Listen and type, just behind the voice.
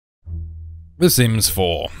The Sims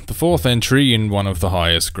 4, the fourth entry in one of the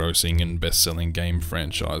highest grossing and best-selling game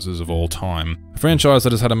franchises of all time. A franchise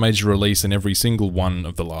that has had a major release in every single one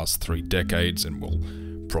of the last 3 decades and will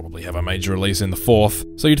probably have a major release in the fourth,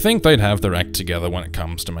 so you'd think they'd have their act together when it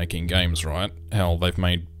comes to making games, right? Hell, they've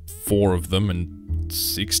made 4 of them and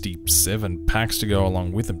 67 packs to go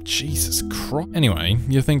along with them. Jesus Christ. Anyway,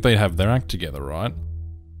 you think they'd have their act together, right?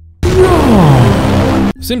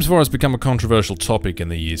 Sims 4 has become a controversial topic in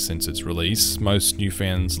the years since its release. Most new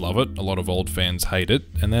fans love it, a lot of old fans hate it,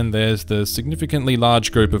 and then there's the significantly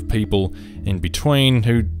large group of people in between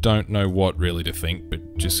who don't know what really to think,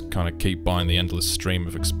 but just kind of keep buying the endless stream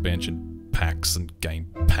of expansion packs and game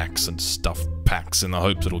packs and stuff packs in the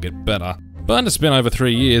hopes it'll get better. But it's been over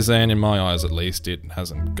 3 years, and in my eyes at least, it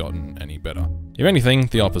hasn't gotten any better. If anything,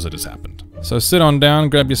 the opposite has happened. So sit on down,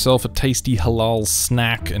 grab yourself a tasty halal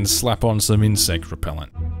snack, and slap on some insect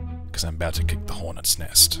repellent. Because I'm about to kick the hornet's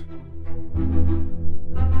nest.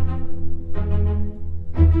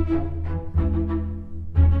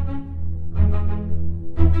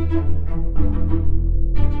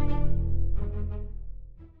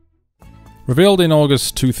 Revealed in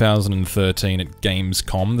August 2013 at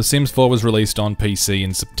Gamescom, The Sims 4 was released on PC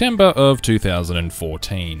in September of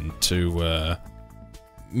 2014 to,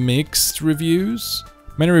 mixed reviews?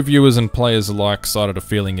 Many reviewers and players alike cited a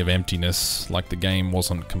feeling of emptiness, like the game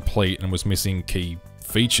wasn't complete and was missing key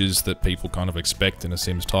features that people kind of expect in a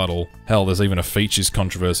Sims title. Hell, there's even a features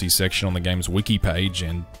controversy section on the game's wiki page,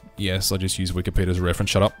 and yes, I just use Wikipedia as a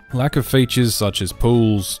reference, shut up. Lack of features such as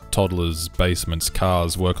pools, toddlers, basements,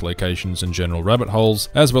 cars, work locations, and general rabbit holes,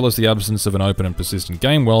 as well as the absence of an open and persistent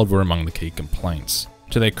game world were among the key complaints.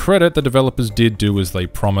 To their credit, the developers did do as they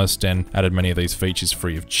promised and added many of these features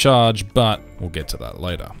free of charge, but we'll get to that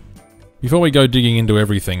later. Before we go digging into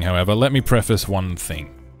everything, however, let me preface one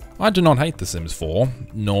thing. I do not hate The Sims 4,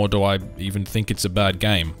 nor do I even think it's a bad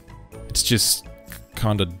game. It's just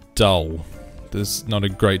kinda dull. There's not a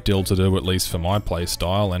great deal to do, at least for my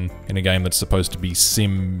playstyle, and in a game that's supposed to be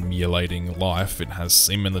simulating life, it has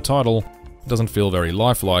sim in the title, it doesn't feel very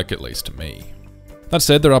lifelike, at least to me. That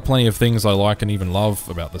said, there are plenty of things I like and even love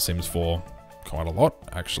about The Sims 4. Quite a lot,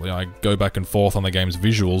 actually. I go back and forth on the game's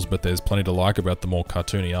visuals, but there's plenty to like about the more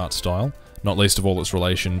cartoony art style, not least of all its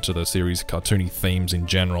relation to the series' cartoony themes in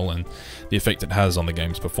general and the effect it has on the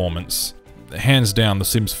game's performance. Hands down, The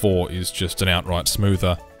Sims 4 is just an outright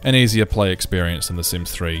smoother and easier play experience than The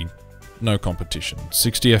Sims 3. No competition.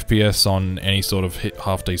 60 FPS on any sort of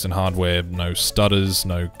half-decent hardware, no stutters,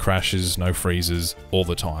 no crashes, no freezes, all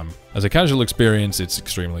the time. As a casual experience, it's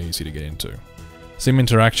extremely easy to get into. Sim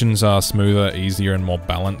interactions are smoother, easier, and more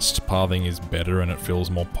balanced. Pathing is better and it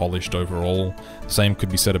feels more polished overall. The same could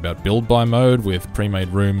be said about build by mode, with pre-made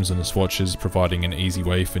rooms and swatches providing an easy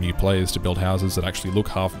way for new players to build houses that actually look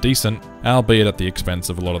half decent, albeit at the expense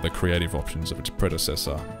of a lot of the creative options of its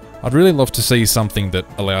predecessor. I'd really love to see something that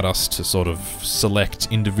allowed us to sort of select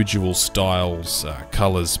individual styles,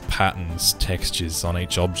 colours, patterns, textures on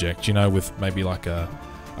each object, you know, with maybe like a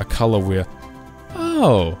colour where...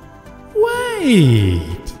 Oh!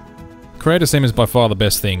 Wait! Creator Sim is by far the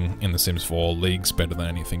best thing in The Sims 4, leagues better than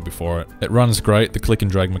anything before it. It runs great, the click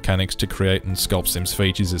and drag mechanics to create and sculpt Sims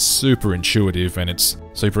features is super intuitive, and it's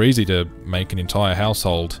super easy to make an entire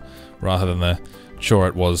household, rather than the chore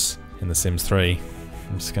it was in The Sims 3.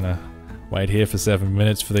 I'm just gonna wait here for 7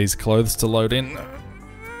 minutes for these clothes to load in.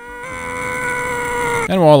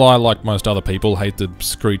 And while I, like most other people, hate the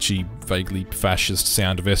screechy, vaguely fascist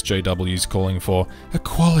sound of SJWs calling for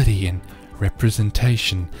equality and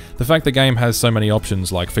representation, the fact the game has so many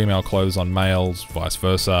options like female clothes on males, vice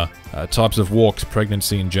versa, types of walks,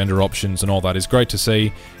 pregnancy and gender options and all that is great to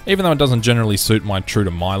see, even though it doesn't generally suit my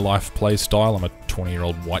true-to-my-life play style. I'm a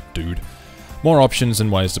 20-year-old white dude. More options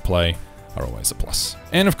and ways to play are always a plus.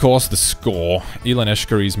 And of course, the score. Elon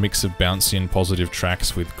Eshkari's mix of bouncy and positive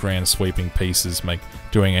tracks with grand sweeping pieces make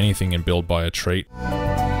doing anything in Build by a treat.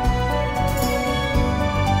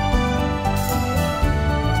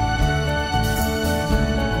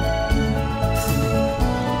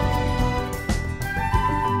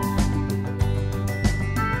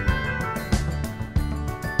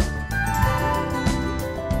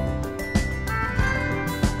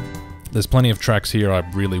 There's plenty of tracks here I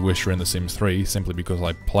really wish were in The Sims 3, simply because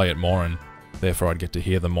I play it more and therefore I'd get to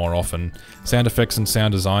hear them more often. Sound effects and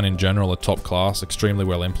sound design in general are top class, extremely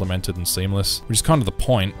well implemented and seamless, which is kind of the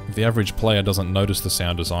point. If the average player doesn't notice the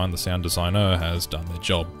sound design, the sound designer has done their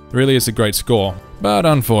job. It really is a great score, but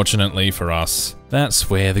unfortunately for us, that's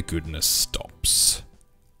where the goodness stops.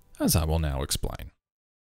 As I will now explain.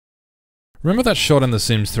 Remember that shot in the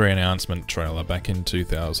Sims 3 announcement trailer back in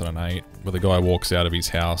 2008, where the guy walks out of his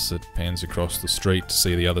house, it pans across the street to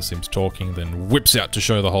see the other Sims talking, then whips out to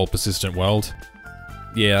show the whole persistent world?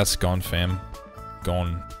 Yeah, that's gone, fam.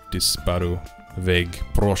 Gone. Disparu. Veg.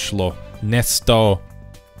 Prošlo. Nesto.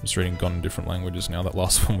 I'm just reading Gone in different languages now, that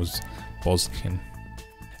last one was Bosnian.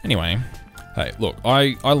 Anyway, hey, look,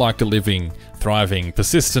 I like a living, thriving,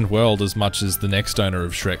 persistent world as much as the next owner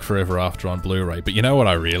of Shrek Forever After on Blu-ray, but you know what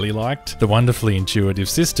I really liked? The wonderfully intuitive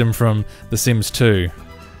system from The Sims 2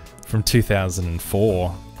 from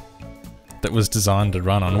 2004 that was designed to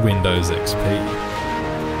run on Windows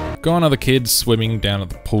XP. Gone are the kids swimming down at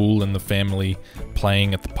the pool and the family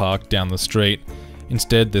playing at the park down the street.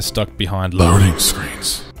 Instead, they're stuck behind loading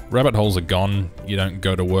screens. Rabbit holes are gone. You don't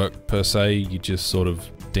go to work per se, you just sort of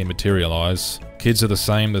dematerialize. Kids are the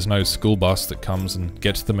same, there's no school bus that comes and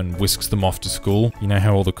gets them and whisks them off to school. You know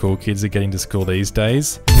how all the cool kids are getting to school these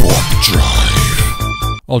days? Warp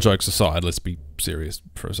drive. All jokes aside, let's be serious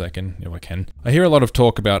for a second, if I can. I hear a lot of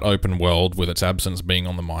talk about open world, with its absence being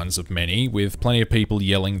on the minds of many, with plenty of people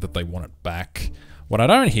yelling that they want it back. What I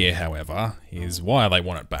don't hear, however, is why they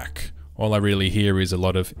want it back. All I really hear is a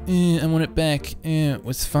lot of, I want it back, it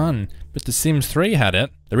was fun, but The Sims 3 had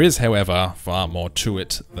it. There is, however, far more to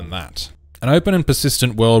it than that. An open and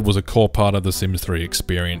persistent world was a core part of The Sims 3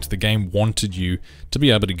 experience. The game wanted you to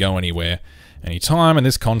be able to go anywhere, anytime, and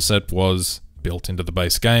this concept was built into the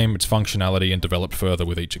base game, its functionality, and developed further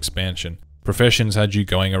with each expansion. Professions had you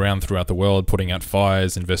going around throughout the world, putting out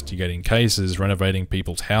fires, investigating cases, renovating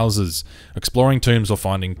people's houses, exploring tombs or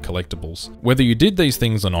finding collectibles. Whether you did these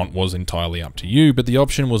things or not was entirely up to you, but the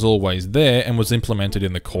option was always there and was implemented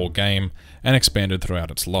in the core game and expanded throughout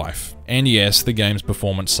its life. And yes, the game's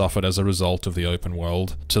performance suffered as a result of the open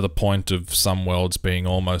world, to the point of some worlds being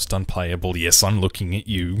almost unplayable. Yes, I'm looking at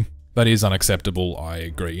you. That is unacceptable, I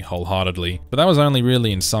agree wholeheartedly, but that was only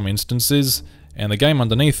really in some instances, and the game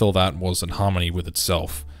underneath all that was in harmony with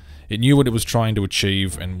itself. It knew what it was trying to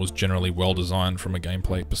achieve and was generally well designed from a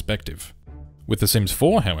gameplay perspective. With The Sims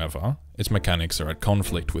 4, however, its mechanics are at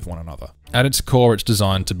conflict with one another. At its core, it's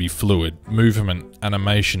designed to be fluid. Movement,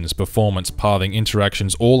 animations, performance, pathing,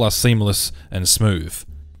 interactions, all are seamless and smooth.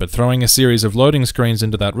 But throwing a series of loading screens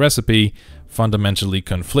into that recipe fundamentally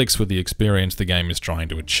conflicts with the experience the game is trying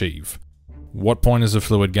to achieve. What point is a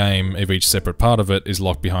fluid game if each separate part of it is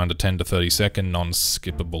locked behind a 10 to 30 second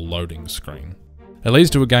non-skippable loading screen? It leads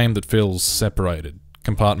to a game that feels separated,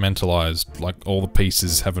 compartmentalized, like all the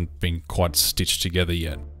pieces haven't been quite stitched together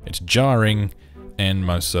yet. It's jarring, and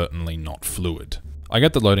most certainly not fluid. I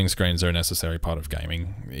get that loading screens are a necessary part of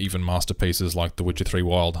gaming. Even masterpieces like The Witcher 3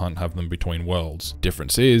 Wild Hunt have them between worlds.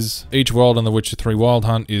 Difference is, each world in The Witcher 3 Wild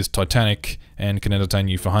Hunt is titanic and can entertain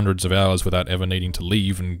you for hundreds of hours without ever needing to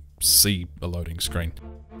leave and see a loading screen.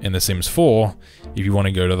 In The Sims 4, if you want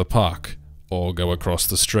to go to the park, or go across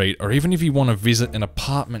the street, or even if you want to visit an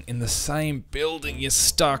apartment in the same building, you're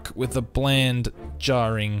stuck with a bland,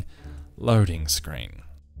 jarring loading screen.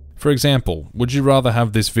 For example, would you rather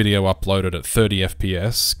have this video uploaded at 30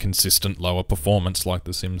 FPS, consistent lower performance like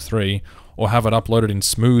The Sims 3, or have it uploaded in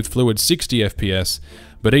smooth, fluid 60 FPS,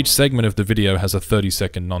 but each segment of the video has a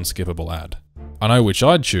 30-second non-skippable ad? I know which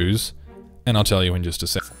I'd choose, and I'll tell you in just a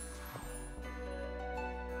sec.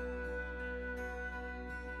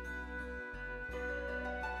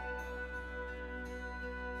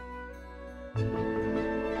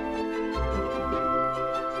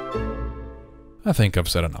 I think I've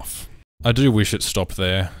said enough. I do wish it stopped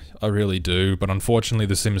there, I really do, but unfortunately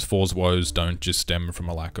The Sims 4's woes don't just stem from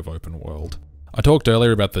a lack of open world. I talked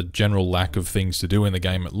earlier about the general lack of things to do in the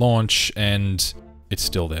game at launch, and it's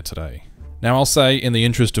still there today. Now I'll say, in the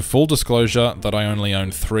interest of full disclosure, that I only own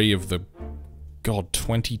 3 of the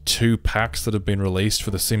 22 packs that have been released for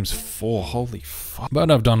The Sims 4, holy fuck. But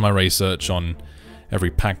I've done my research on every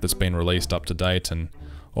pack that's been released up to date and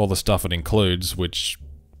all the stuff it includes, which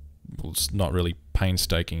was not really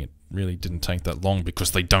painstaking. It really didn't take that long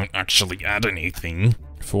because they don't actually add anything.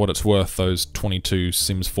 For what it's worth, those 22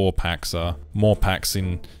 Sims 4 packs are more packs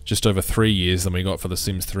in just over 3 years than we got for The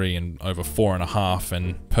Sims 3 in over 4.5,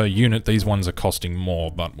 and per unit these ones are costing more,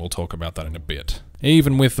 but we'll talk about that in a bit.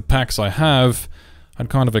 Even with the packs I have, I'd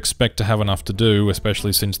kind of expect to have enough to do,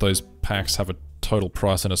 especially since those packs have a total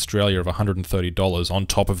price in Australia of $130 on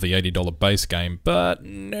top of the $80 base game, but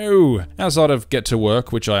no! Outside of Get to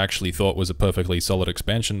Work, which I actually thought was a perfectly solid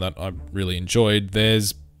expansion that I really enjoyed,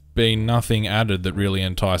 there's been nothing added that really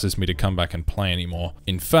entices me to come back and play anymore.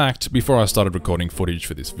 In fact, before I started recording footage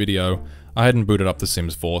for this video, I hadn't booted up The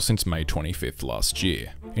Sims 4 since May 25th last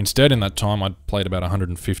year. Instead, in that time, I'd played about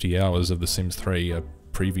 150 hours of The Sims 3, a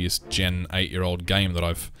previous gen 8-year-old game that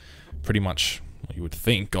I've pretty much, you would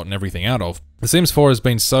think, gotten everything out of. The Sims 4 has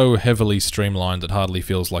been so heavily streamlined it hardly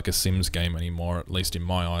feels like a Sims game anymore, at least in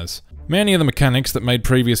my eyes. Many of the mechanics that made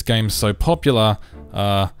previous games so popular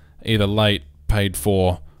are either late, paid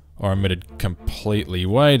for, or omitted completely.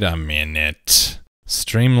 Wait a minute.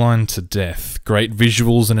 Streamlined to death. Great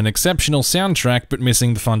visuals and an exceptional soundtrack, but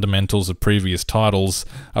missing the fundamentals of previous titles.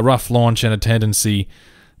 A rough launch and a tendency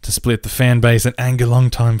to split the fan base and anger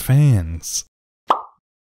longtime fans.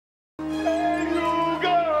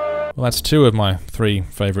 Well, that's 2 of my 3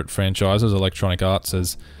 favourite franchises Electronic Arts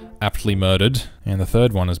has aptly murdered, and the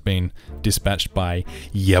third one has been dispatched by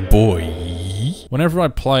ya boy. Whenever I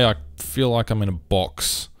play, I feel like I'm in a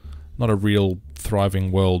box, not a real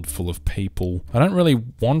thriving world full of people. I don't really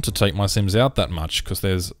want to take my Sims out that much because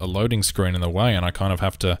there's a loading screen in the way and I kind of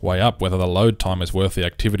have to weigh up whether the load time is worth the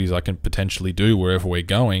activities I can potentially do wherever we're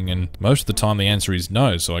going, and most of the time the answer is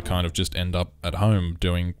no, so I kind of just end up at home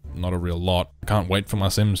doing not a real lot. I can't wait for my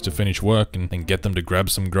Sims to finish work and then get them to grab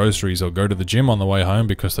some groceries or go to the gym on the way home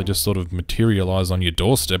because they just sort of materialize on your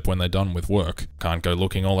doorstep when they're done with work. Can't go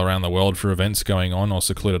looking all around the world for events going on or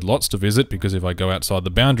secluded lots to visit because if I go outside the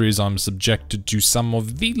boundaries I'm subjected to some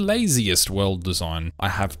of the laziest world design I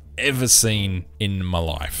have ever seen in my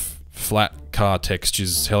life. Flat car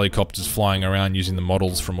textures, helicopters flying around using the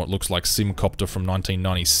models from what looks like Simcopter from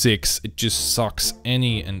 1996. It just sucks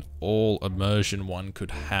any and all immersion one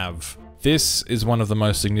could have. This is one of the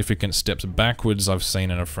most significant steps backwards I've seen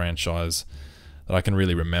in a franchise that I can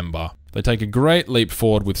really remember. They take a great leap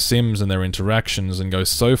forward with Sims and their interactions and go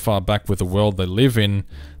so far back with the world they live in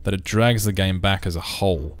that it drags the game back as a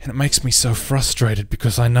whole. And it makes me so frustrated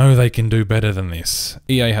because I know they can do better than this.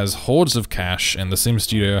 EA has hordes of cash and the Sim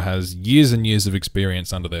Studio has years and years of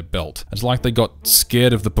experience under their belt. It's like they got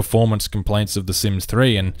scared of the performance complaints of The Sims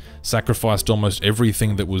 3 and sacrificed almost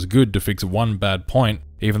everything that was good to fix one bad point,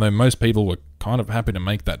 even though most people were kind of happy to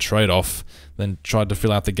make that trade-off, then tried to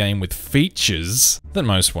fill out the game with features that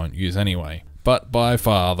most won't use anyway. But by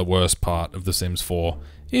far the worst part of The Sims 4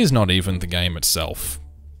 is not even the game itself.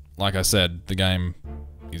 Like I said, the game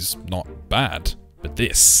is not bad, but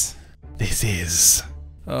this is.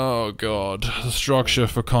 Oh god, the structure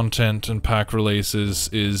for content and pack releases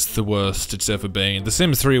is the worst it's ever been. The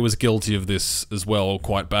Sims 3 was guilty of this as well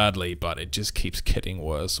quite badly, but it just keeps getting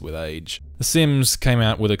worse with age. The Sims came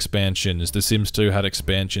out with expansions, The Sims 2 had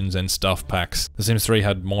expansions and stuff packs, The Sims 3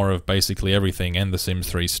 had more of basically everything and The Sims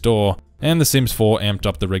 3 store, and The Sims 4 amped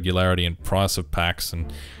up the regularity and price of packs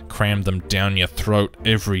and crammed them down your throat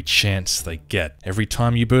every chance they get. Every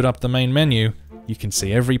time you boot up the main menu, you can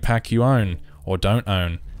see every pack you own or don't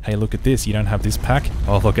own. Hey, look at this, you don't have this pack?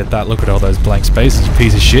 Oh, look at that, look at all those blank spaces, you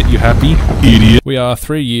piece of shit, you happy? Idiot. We are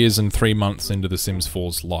 3 years and 3 months into The Sims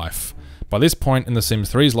 4's life. By this point in The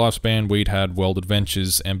Sims 3's lifespan, we'd had World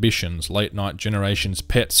Adventures, Ambitions, Late Night Generations,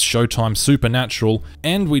 Pets, Showtime Supernatural,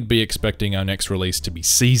 and we'd be expecting our next release to be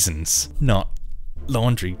Seasons, not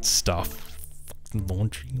laundry stuff.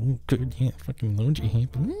 Laundry, oh good, yeah, fucking laundry.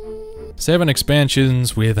 7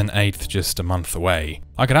 expansions with an 8th just a month away.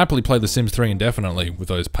 I could happily play The Sims 3 indefinitely with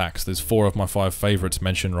those packs. There's 4 of my 5 favourites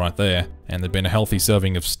mentioned right there, and there'd been a healthy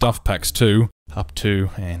serving of stuff packs too, up to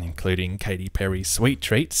and including Katy Perry's Sweet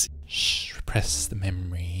Treats. Shh, repress the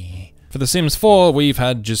memory. For The Sims 4, we've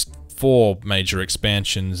had just 4 major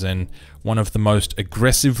expansions and one of the most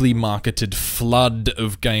aggressively marketed flood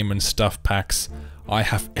of game and stuff packs I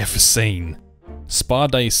have ever seen. Spa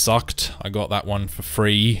Day sucked, I got that one for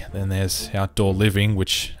free. Then there's Outdoor Living,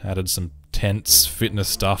 which added some tents, fitness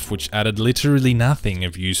stuff, which added literally nothing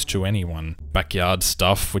of use to anyone. Backyard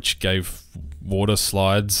stuff, which gave water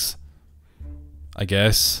slides, I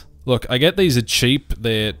guess. Look, I get these are cheap,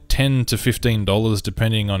 they're $10 to $15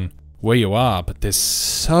 depending on where you are, but there's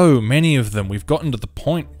so many of them. We've gotten to the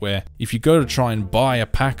point where if you go to try and buy a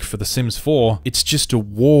pack for The Sims 4, it's just a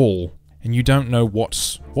wall. And you don't know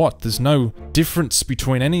what's what. There's no difference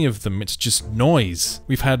between any of them, it's just noise.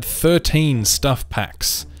 We've had 13 stuff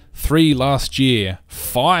packs, 3 last year,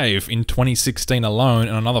 5 in 2016 alone,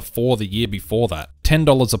 and another 4 the year before that.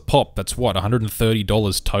 $10 a pop, that's what,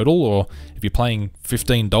 $130 total? Or if you're paying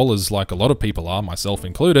 $15 like a lot of people are, myself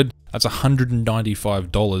included, that's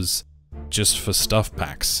 $195 just for stuff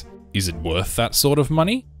packs. Is it worth that sort of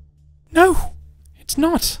money? No, it's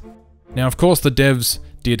not. Now, of course, the devs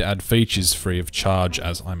did add features free of charge,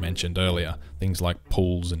 as I mentioned earlier. Things like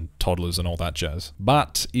pools and toddlers and all that jazz.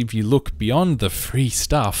 But if you look beyond the free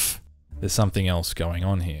stuff, there's something else going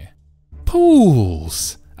on here.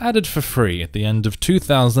 Pools! Added for free at the end of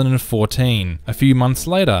 2014. A few months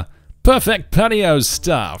later, perfect patio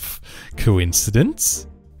stuff. Coincidence?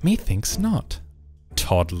 Methinks not.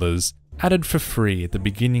 Toddlers. Added for free at the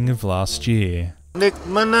beginning of last year.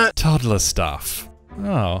 Toddler stuff.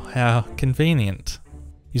 Oh, how convenient.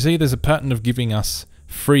 You see, there's a pattern of giving us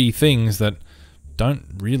free things that don't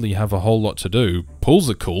really have a whole lot to do. Pools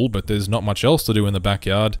are cool, but there's not much else to do in the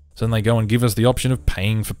backyard, so then they go and give us the option of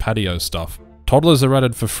paying for patio stuff. Toddlers are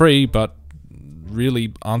added for free, but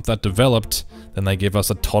really aren't that developed, then they give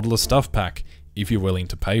us a toddler stuff pack, if you're willing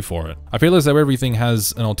to pay for it. I feel as though everything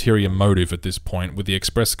has an ulterior motive at this point, with the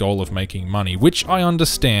express goal of making money, which I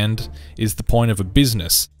understand is the point of a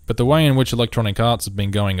business, but the way in which Electronic Arts have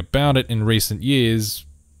been going about it in recent years,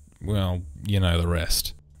 well, you know the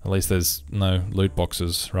rest. At least there's no loot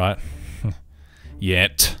boxes, right?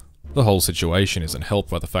 Yet. The whole situation isn't helped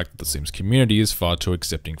by the fact that the Sims community is far too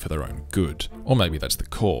accepting for their own good. Or maybe that's the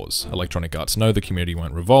cause. Electronic Arts know the community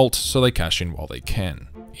won't revolt, so they cash in while they can.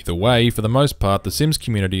 Either way, for the most part, the Sims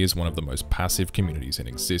community is one of the most passive communities in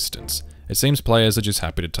existence. It seems players are just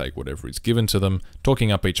happy to take whatever is given to them,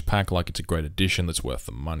 talking up each pack like it's a great addition that's worth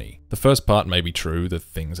the money. The first part may be true, the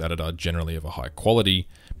things added are generally of a high quality,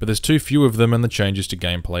 but there's too few of them and the changes to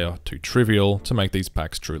gameplay are too trivial to make these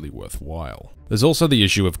packs truly worthwhile. There's also the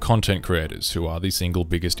issue of content creators, who are the single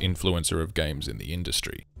biggest influencer of games in the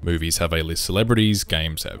industry. Movies have A-list celebrities,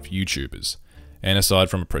 games have YouTubers. And aside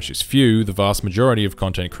from a precious few, the vast majority of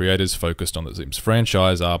content creators focused on the Sims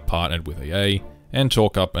franchise are partnered with EA, and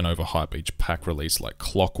talk up and overhype each pack release like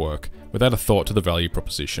clockwork, without a thought to the value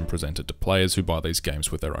proposition presented to players who buy these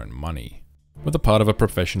games with their own money. Whether part of a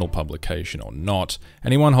professional publication or not,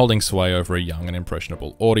 anyone holding sway over a young and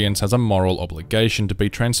impressionable audience has a moral obligation to be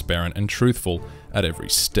transparent and truthful at every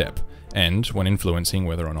step, and, when influencing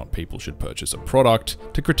whether or not people should purchase a product,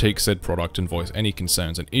 to critique said product and voice any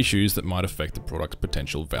concerns and issues that might affect the product's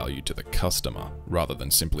potential value to the customer, rather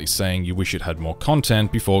than simply saying you wish it had more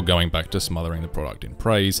content before going back to smothering the product in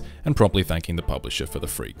praise and promptly thanking the publisher for the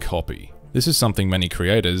free copy. This is something many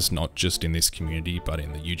creators, not just in this community but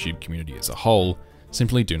in the YouTube community as a whole,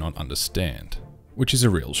 simply do not understand. Which is a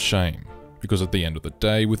real shame, because at the end of the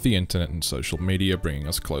day, with the internet and social media bringing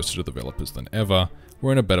us closer to developers than ever,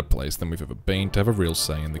 we're in a better place than we've ever been to have a real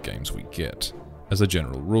say in the games we get. As a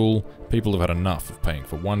general rule, people have had enough of paying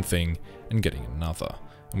for one thing and getting another,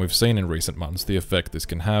 and we've seen in recent months the effect this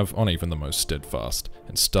can have on even the most steadfast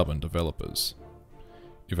and stubborn developers.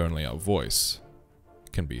 If only our voice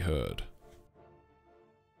can be heard.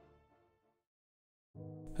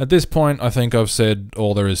 At this point, I think I've said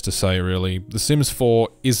all there is to say, really. The Sims 4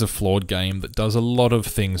 is a flawed game that does a lot of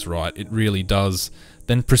things right, it really does,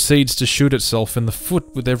 then proceeds to shoot itself in the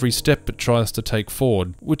foot with every step it tries to take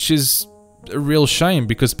forward, which is a real shame,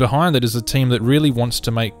 because behind it is a team that really wants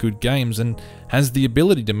to make good games and has the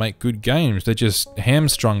ability to make good games. They're just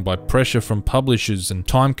hamstrung by pressure from publishers and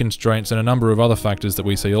time constraints and a number of other factors that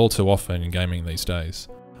we see all too often in gaming these days.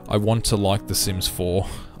 I want to like The Sims 4,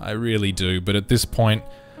 I really do, but at this point,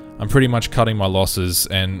 I'm pretty much cutting my losses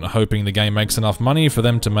and hoping the game makes enough money for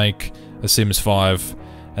them to make a Sims 5,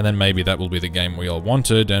 and then maybe that will be the game we all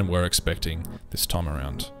wanted and were expecting this time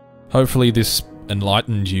around. Hopefully this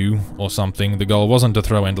enlightened you or something. The goal wasn't to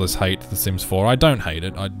throw endless hate at The Sims 4. I don't hate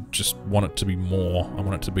it, I just want it to be more. I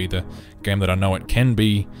want it to be the game that I know it can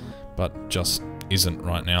be, but just isn't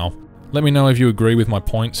right now. Let me know if you agree with my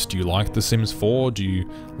points. Do you like The Sims 4? Do you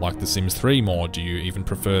like The Sims 3 more? Do you even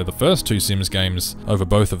prefer the first two Sims games over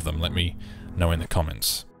both of them? Let me know in the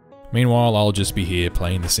comments. Meanwhile, I'll just be here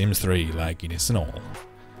playing The Sims 3, lagginess and all,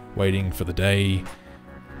 waiting for the day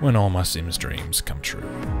when all my Sims dreams come true.